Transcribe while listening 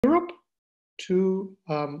Europe to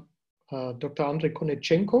Dr. Andriy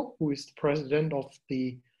Konechenkov, who is the president of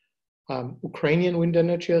the Ukrainian Wind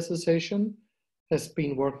Energy Association, has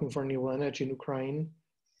been working for renewable energy in Ukraine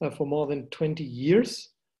for more than 20 years.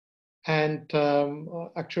 And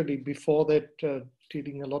actually before that,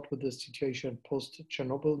 dealing a lot with the situation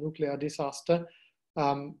post-Chernobyl nuclear disaster.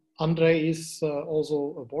 Andriy is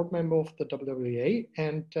also a board member of the WWEA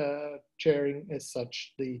and chairing as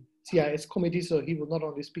such the CIS committee. So he will not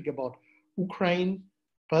only speak about Ukraine,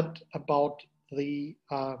 but about the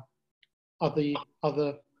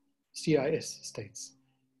other CIS states.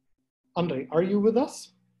 Andriy, are you with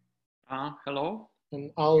us? Hello.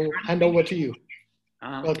 And I'll hand over to you.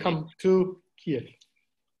 Welcome Okay. to Kiev.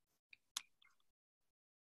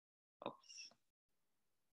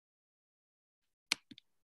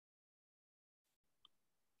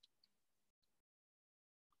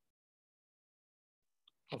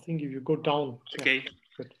 I think if you go down. Okay.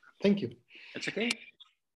 Good. Thank you. It's okay.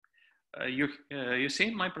 You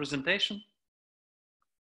see my presentation?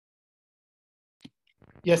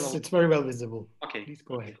 Yes, Hello. it's very well visible. Okay. Please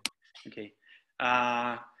go ahead. Okay.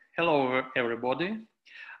 Hello, everybody.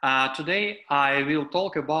 Today I will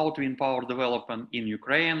talk about wind power development in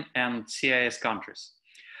Ukraine and CIS countries.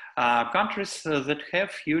 Countries that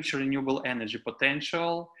have huge renewable energy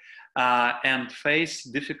potential and face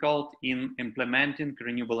difficult in implementing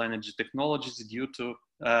renewable energy technologies due to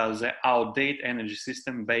the outdated energy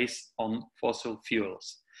system based on fossil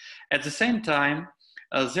fuels. At the same time,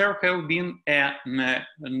 there have been a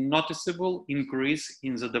noticeable increase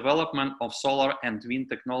in the development of solar and wind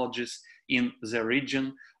technologies in the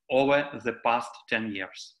region over the past 10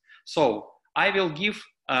 years. So I will give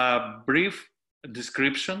a brief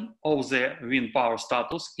description of the wind power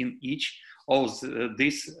status in each of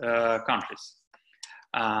these countries.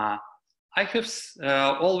 I have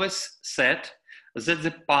always said that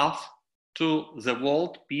the path to the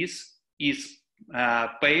world peace is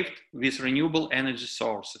paved with renewable energy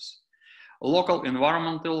sources, local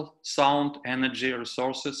environmental sound energy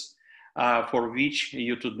resources for which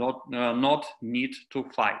you do not need to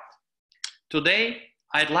fight. Today,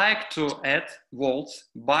 I'd like to add words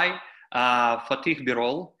by Fatih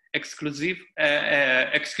Birol, Executive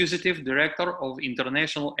Director of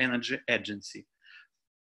International Energy Agency.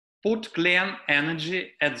 Put clean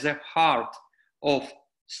energy at the heart of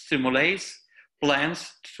stimulates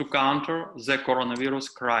plans to counter the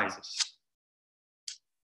coronavirus crisis.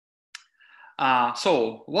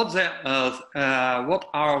 So what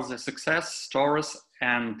are the success stories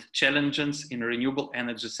and challenges in renewable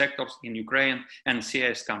energy sectors in Ukraine and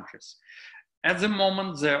CIS countries? At the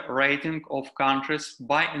moment, the rating of countries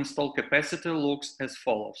by installed capacity looks as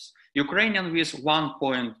follows. Ukrainian with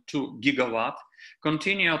 1.2 gigawatt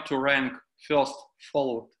continue to rank first,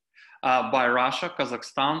 followed by Russia,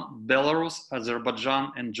 Kazakhstan, Belarus,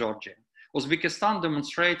 Azerbaijan, and Georgia. Uzbekistan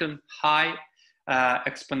demonstrated high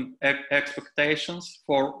expectations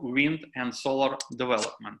for wind and solar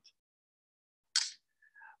development.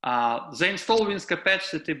 The installed wind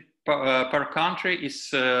capacity per country is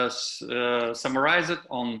summarized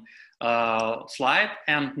on slide,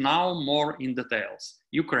 and now more in details.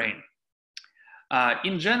 Ukraine.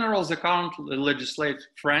 In general, the current legislative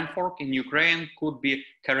framework in Ukraine could be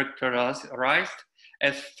characterized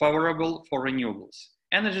as favorable for renewables.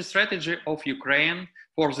 Energy strategy of Ukraine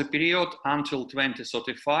for the period until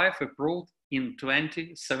 2035, approved in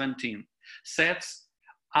 2017, sets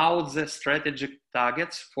out the strategic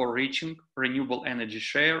targets for reaching renewable energy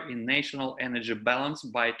share in national energy balance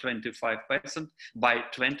by 25% by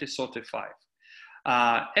 2035.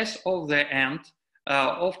 As of the end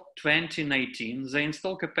of 2019, the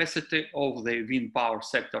installed capacity of the wind power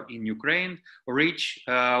sector in Ukraine reached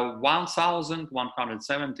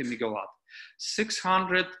 1,170 megawatt.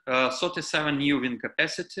 637 new wind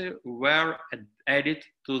capacity were added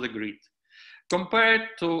to the grid. Compared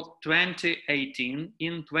to 2018,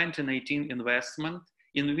 in 2019 investment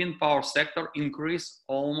in wind power sector increased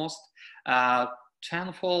almost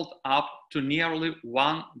tenfold up to nearly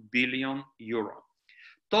 1 billion euro.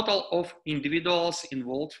 Total of individuals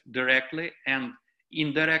involved directly and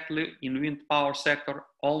indirectly in wind power sector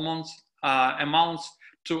almost amounts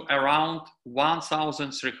to around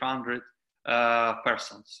 1,300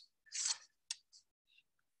 persons.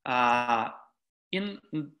 In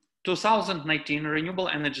 2019, renewable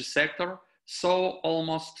energy sector saw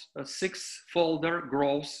almost a six-fold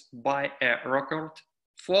growth by a record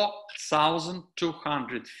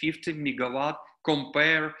 4,250 megawatt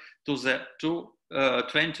compared to the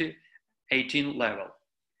 2018 level.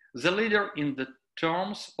 The leader in the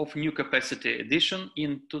terms of new capacity addition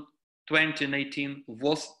in 2019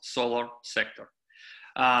 was solar sector.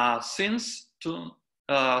 Since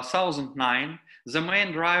 2009, the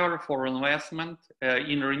main driver for investment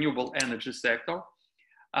in renewable energy sector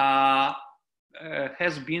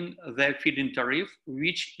has been the feed-in tariff,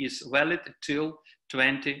 which is valid till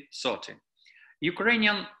 2030.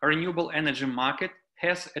 Ukrainian renewable energy market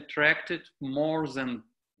has attracted more than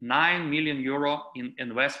 €9 million in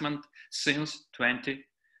investment since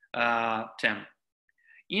 2010.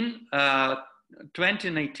 In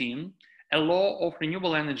 2019, a law of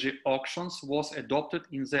renewable energy auctions was adopted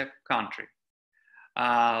in the country.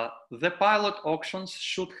 The pilot auctions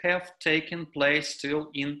should have taken place still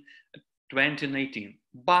in 2019,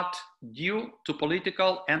 but due to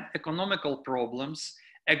political and economical problems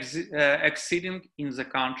exceeding in the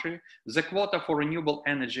country, the quota for renewable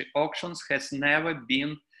energy auctions has never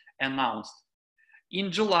been announced.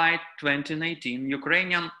 In July 2019,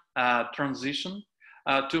 Ukrainian transition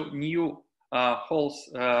to new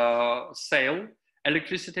wholesale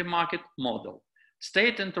electricity market model.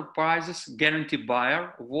 State enterprises guarantee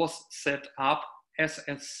buyer was set up as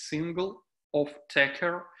a single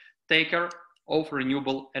taker of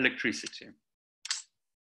renewable electricity.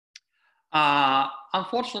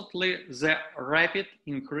 Unfortunately, the rapid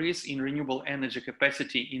increase in renewable energy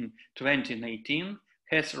capacity in 2019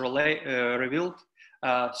 has revealed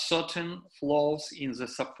certain flaws in the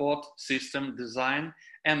support system design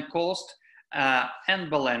and cost and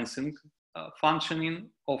balancing functioning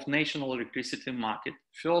of national electricity market.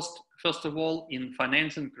 First of all, in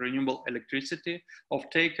financing renewable electricity of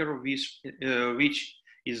taker, which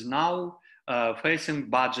is now facing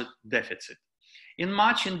budget deficit. In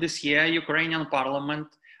March in this year, Ukrainian parliament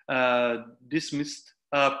dismissed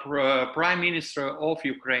Prime Minister of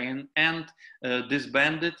Ukraine and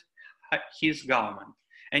disbanded his government.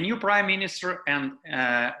 A new Prime Minister and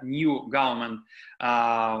new government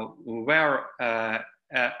were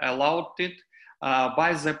allotted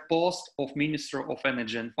by the post of Minister of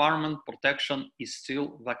Energy and Environment Protection is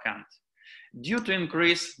still vacant. Due to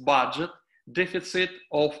increased budget deficit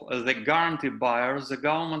of the guarantee buyers, the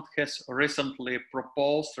government has recently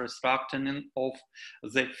proposed restructuring of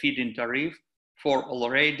the feed-in tariff for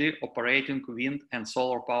already operating wind and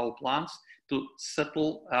solar power plants to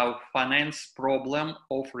settle finance problem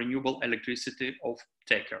of renewable electricity of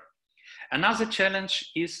taker. Another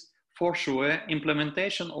challenge is for sure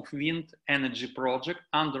implementation of wind energy project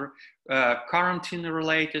under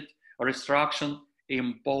quarantine-related restriction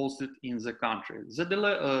imposed in the country. The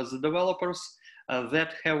developers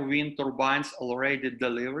that have wind turbines already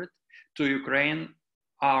delivered to Ukraine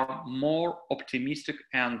are more optimistic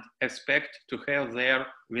and expect to have their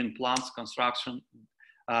wind plants construction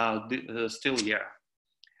still here.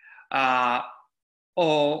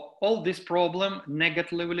 All this problem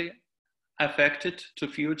negatively affected to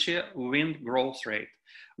future wind growth rate.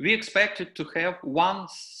 We expected to have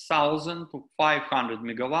 1,500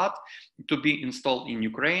 megawatt to be installed in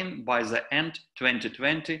Ukraine by the end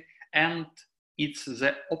 2020, and it's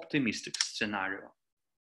the optimistic scenario.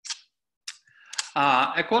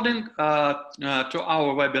 According to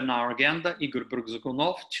our webinar agenda, Igor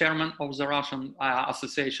Brukzakunov, chairman of the Russian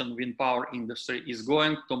Association Wind Power Industry, is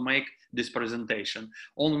going to make this presentation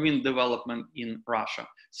on wind development in Russia.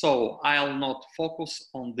 So I'll not focus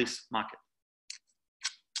on this market.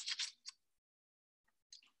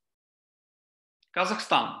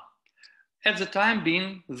 Kazakhstan. At the time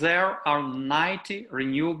being, there are 90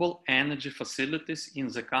 renewable energy facilities in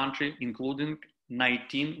the country, including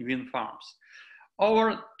 19 wind farms.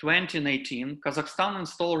 Over 2019, Kazakhstan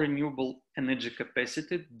installed renewable energy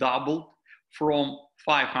capacity doubled from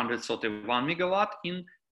 531 megawatt in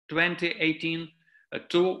 2018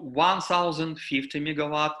 to 1,050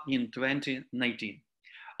 megawatt in 2019,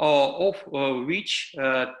 of which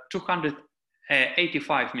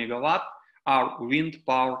 285 megawatt are wind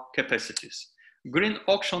power capacities. Green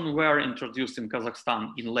auctions were introduced in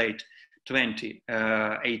Kazakhstan in late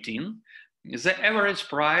 2018. The average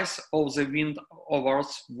price of the wind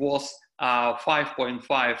hours was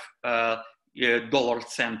 5.5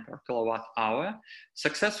 $0.5 per kilowatt hour.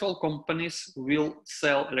 Successful companies will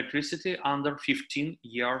sell electricity under 15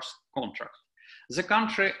 years contract. The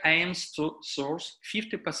country aims to source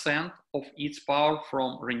 50% of its power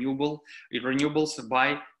from renewables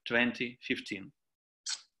by 2015.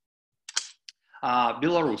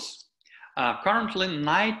 Belarus. Currently,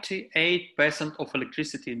 98% of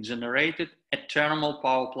electricity generated at thermal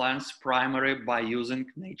power plants primarily by using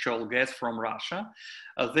natural gas from Russia.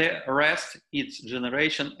 The rest is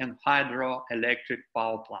generation and hydroelectric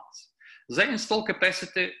power plants. The installed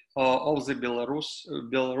capacity of the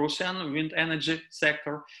Belarusian wind energy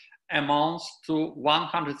sector amounts to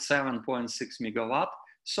 107.6 megawatt,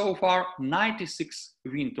 So far, 96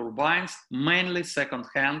 wind turbines, mainly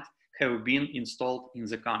second-hand, have been installed in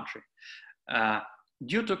the country.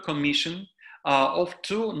 Due to commission of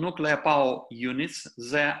 2 nuclear power units,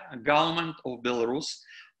 the government of Belarus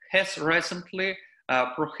has recently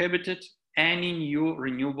prohibited any new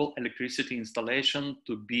renewable electricity installation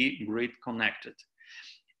to be grid connected.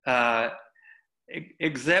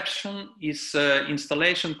 Exception is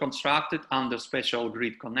installation constructed under special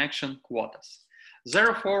grid connection quotas.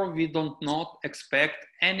 Therefore, we do not expect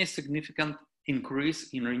any significant increase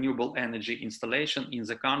in renewable energy installation in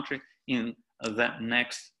the country in the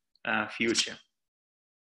next future.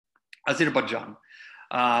 Azerbaijan.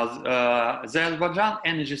 The Azerbaijan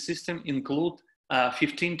energy system includes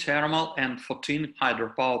 15 thermal and 14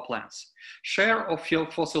 hydropower plants. Share of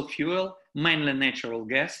fossil fuel, mainly natural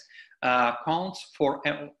gas, counts for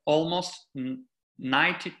almost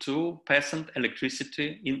 92%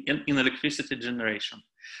 electricity in electricity generation.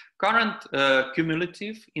 Current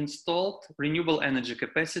cumulative installed renewable energy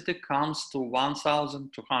capacity comes to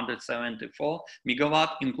 1,274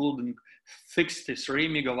 megawatt, including 63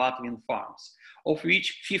 megawatt wind farms, of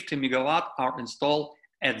which 50 megawatt are installed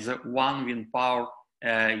at the one wind power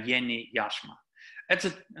Yeni Yashma.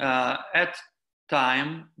 At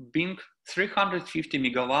time being 350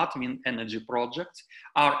 megawatt wind energy projects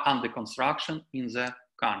are under construction in the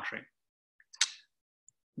country.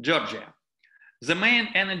 Georgia. The main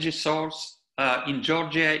energy source in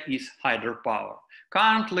Georgia is hydropower.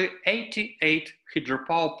 Currently, 88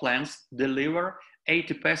 hydropower plants deliver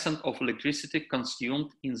 80% of electricity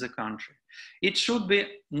consumed in the country. It should be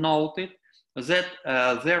noted that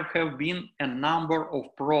there have been a number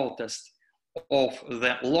of protests of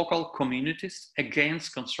the local communities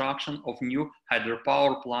against construction of new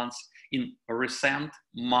hydropower plants in recent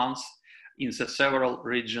months in the several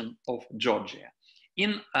regions of Georgia.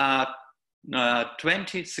 In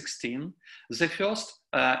 2016, the first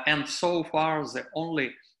and so far the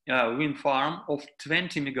only wind farm of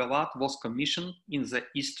 20 megawatt was commissioned in the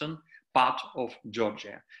eastern part of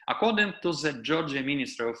Georgia. According to the Georgia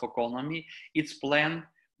Ministry of Economy, it's planned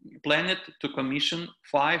to commission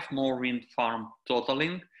 5 more wind farms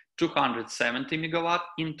totaling 270 megawatt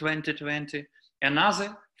in 2020.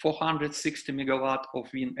 Another 460 megawatt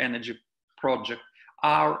of wind energy projects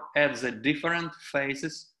are at the different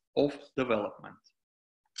phases of development.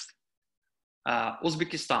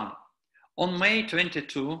 Uzbekistan. On May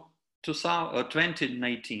 22,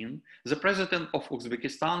 2019, the president of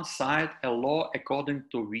Uzbekistan signed a law according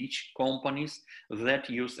to which companies that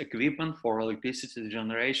use equipment for electricity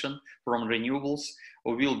generation from renewables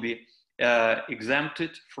will be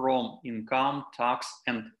exempted from income tax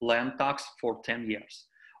and land tax for 10 years.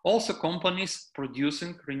 Also, companies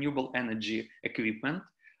producing renewable energy equipment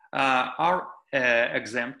are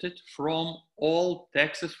exempted from all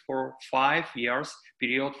taxes for 5 years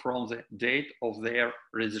period from the date of their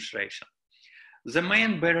registration. The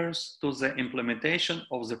main barriers to the implementation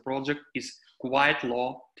of the project is quite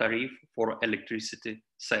low tariff for electricity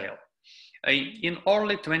sale. In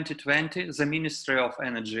early 2020, the Ministry of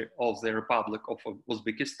Energy of the Republic of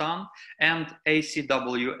Uzbekistan and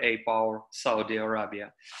ACWA Power Saudi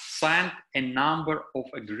Arabia signed a number of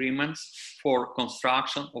agreements for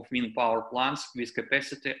construction of wind power plants with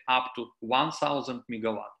capacity up to 1,000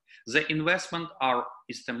 megawatt. The investment are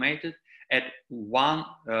estimated at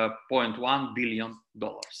 $1.1 billion.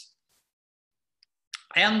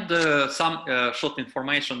 And some short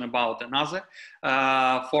information about another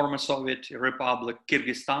former Soviet Republic,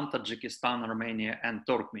 Kyrgyzstan, Tajikistan, Armenia, and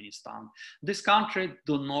Turkmenistan. These countries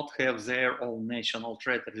do not have their own national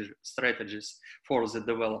strategies for the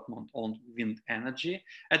development of wind energy.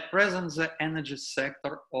 At present, the energy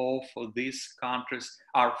sector of these countries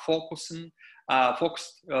are focused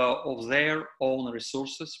of their own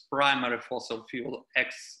resources, primary fossil fuel,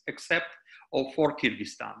 except for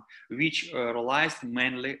Kyrgyzstan, which relies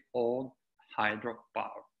mainly on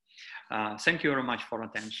hydropower. Thank you very much for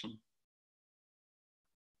attention.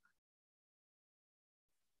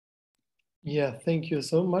 Yeah, thank you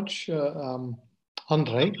so much,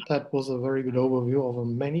 Andrei. That was a very good overview of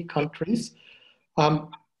many countries.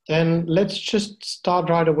 Then let's just start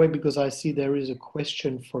right away because I see there is a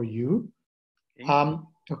question for you. Okay.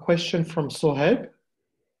 A question from Soheb.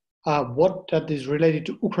 What that is related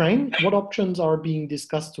to Ukraine, what options are being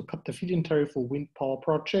discussed to cut the feed-in tariff for wind power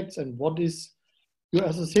projects, and what is your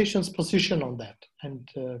association's position on that? And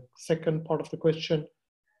second part of the question,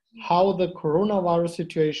 how the coronavirus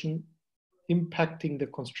situation impacting the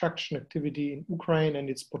construction activity in Ukraine and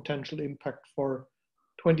its potential impact for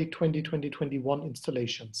 2020-2021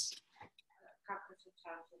 installations?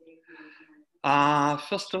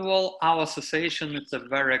 First of all, our association is a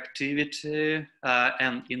very activity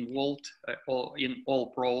and involved in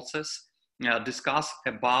all process. Discuss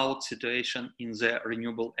about situation in the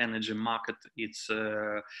renewable energy market. It's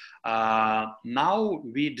now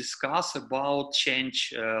we discuss about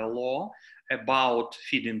change law about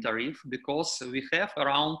feed-in tariff, because we have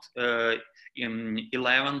around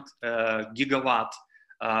 11 gigawatt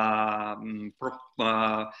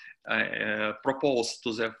proposed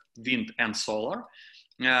to the wind and solar.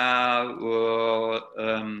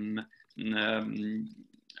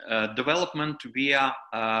 Development via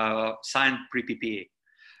signed pre-PPA.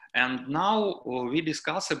 And now we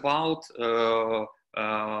discuss about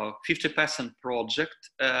 50% project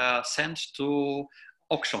sent to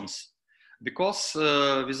auctions, because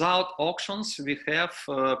without auctions we have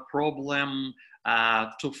a problem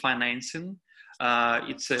to financing.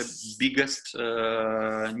 It's a biggest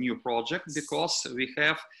new project, because we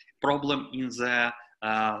have problem in the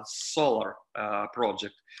solar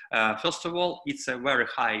project. First of all, it's a very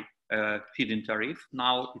high feed-in tariff.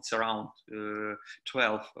 Now it's around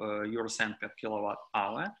 12 euro cent per kilowatt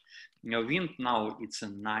hour. Wind now it's a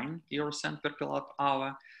 9 euro cent per kilowatt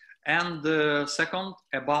hour. And second,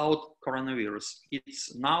 about coronavirus.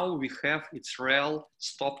 It's now we have its real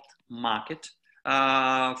stopped market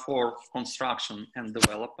for construction and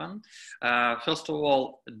development. First of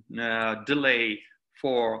all, delay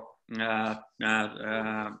for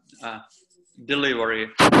delivery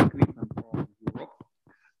equipment from Europe.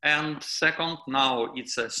 And second, now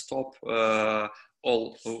it's a stop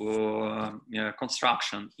all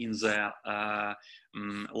construction in the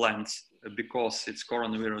lands, because it's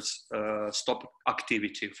coronavirus stop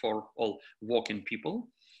activity for all working people.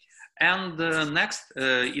 And next,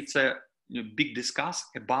 it's a big discuss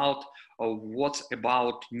about what's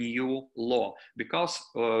about new law, because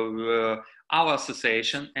our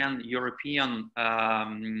association and Ukrainian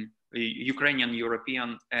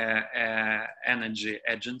European Energy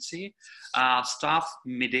Agency start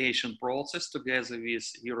mediation process together with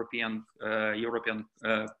European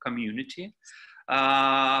community,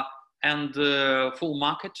 and full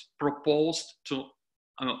market proposed to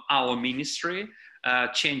our ministry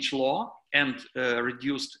change law and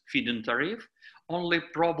reduced feed-in tariff. Only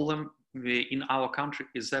problem in our country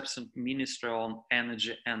is absent Ministry on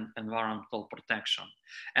Energy and Environmental Protection.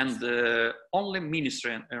 And only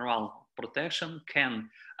Ministry on Environmental Protection can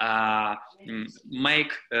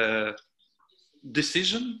make a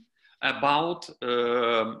decision about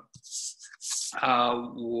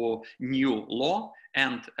new law,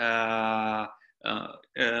 and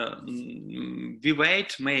we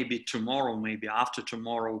wait, maybe tomorrow, maybe after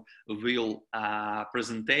tomorrow, will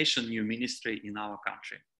presentation new ministry in our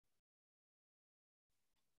country.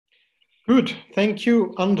 Good, thank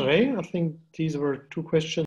you, Andrei. I think these were two questions